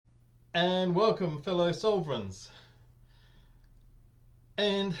And welcome, fellow sovereigns.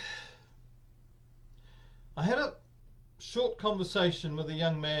 And I had a short conversation with a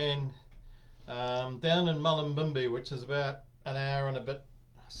young man down in Mullumbimby, which is about an hour and a bit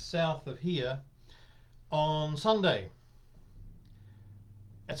south of here, on Sunday.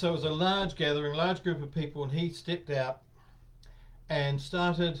 And so it was a large gathering, large group of people, and he stepped out and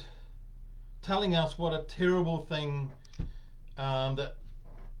started telling us what a terrible thing that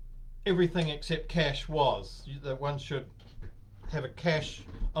everything except cash was. That one should have a cash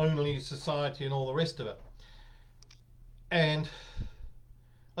only society and all the rest of it. And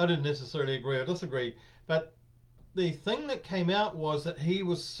I didn't necessarily agree or disagree, but the thing that came out was that he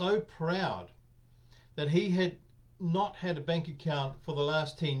was so proud that he had not had a bank account for the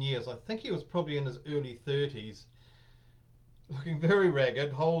last 10 years. I think he was probably in his early 30s, looking very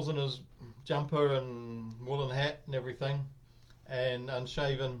ragged, holes in his jumper and woolen hat and everything, and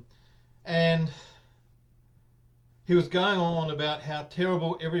unshaven. And he was going on about how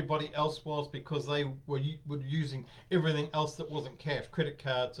terrible everybody else was because they were using everything else that wasn't cash, credit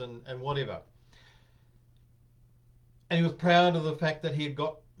cards and whatever. And he was proud of the fact that he had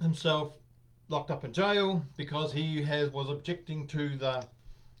got himself locked up in jail because he was objecting to the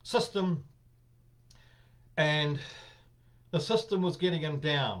system, and the system was getting him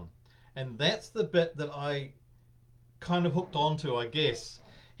down. And that's the bit that I kind of hooked onto, I guess.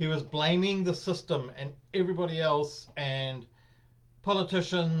 He was blaming the system and everybody else and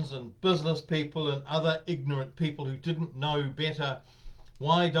politicians and business people and other ignorant people who didn't know better.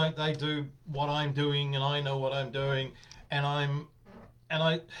 Why don't they do what I'm doing and I know what I'm doing?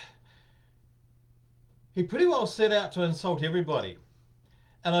 He pretty well set out to insult everybody.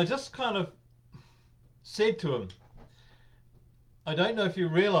 And I just kind of said to him, I don't know if you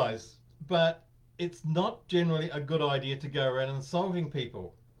realize, but it's not generally a good idea to go around insulting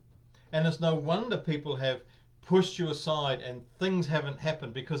people. And it's no wonder people have pushed you aside and things haven't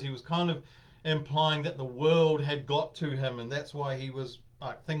happened, because he was kind of implying that the world had got to him and that's why he was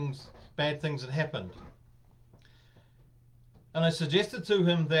like, bad things had happened. And I suggested to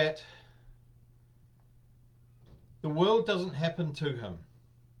him that the world doesn't happen to him.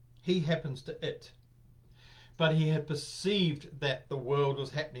 He happens to it. But he had perceived that the world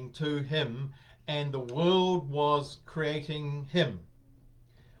was happening to him and the world was creating him,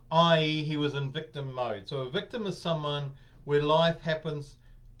 i.e. he was in victim mode. So a victim is someone where life happens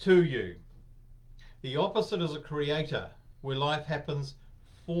to you. The opposite is a creator, where life happens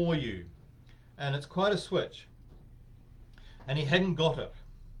for you. And it's quite a switch. And he hadn't got it.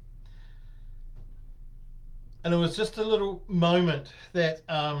 And it was just a little moment that,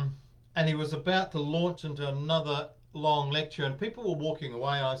 and he was about to launch into another long lecture, and people were walking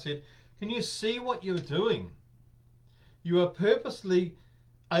away. And I said, can you see what you're doing? You are purposely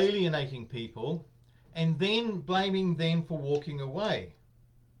alienating people and then blaming them for walking away.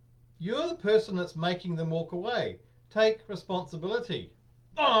 You're the person that's making them walk away. Take responsibility.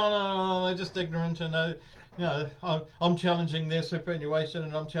 Oh, no, they're just ignorant, and I'm challenging their superannuation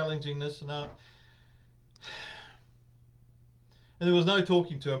and I'm challenging this and that. And there was no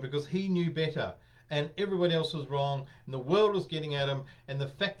talking to him because he knew better, and everybody else was wrong, and the world was getting at him, and the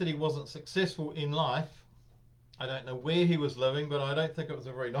fact that he wasn't successful in life, I don't know where he was living, but I don't think it was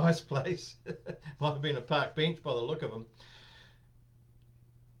a very nice place. Might have been a park bench by the look of him.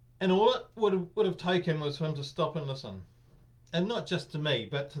 And all it would have taken was for him to stop and listen. And not just to me,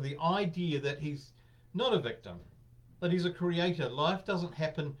 but to the idea that he's not a victim, that he's a creator. Life doesn't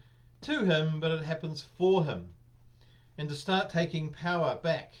happen to him, but it happens for him. And to start taking power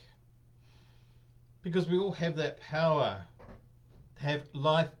back. Because we all have that power to have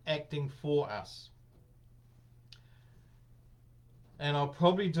life acting for us. And I'll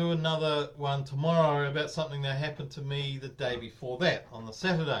probably do another one tomorrow about something that happened to me the day before that, on the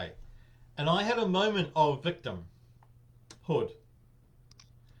Saturday. And I had a moment of victimhood.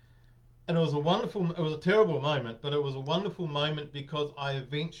 And it was a terrible moment, but it was a wonderful moment because I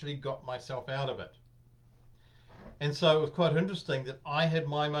eventually got myself out of it. And so it was quite interesting that I had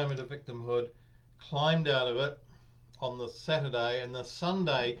my moment of victimhood, climbed out of it on the Saturday, and the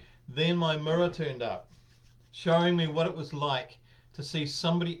Sunday, then my mirror turned up, showing me what it was like to see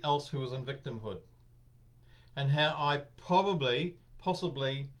somebody else who was in victimhood, and how I possibly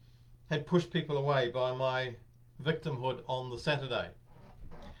had pushed people away by my victimhood on the Saturday.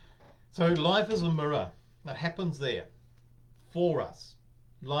 So life is a mirror. It happens there for us.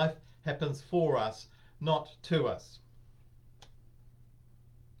 Life happens for us, not to us.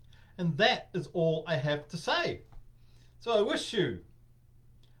 And that is all I have to say. So I wish you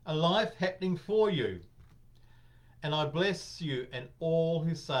a life happening for you. and I bless you and all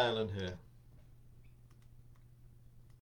who sail in her.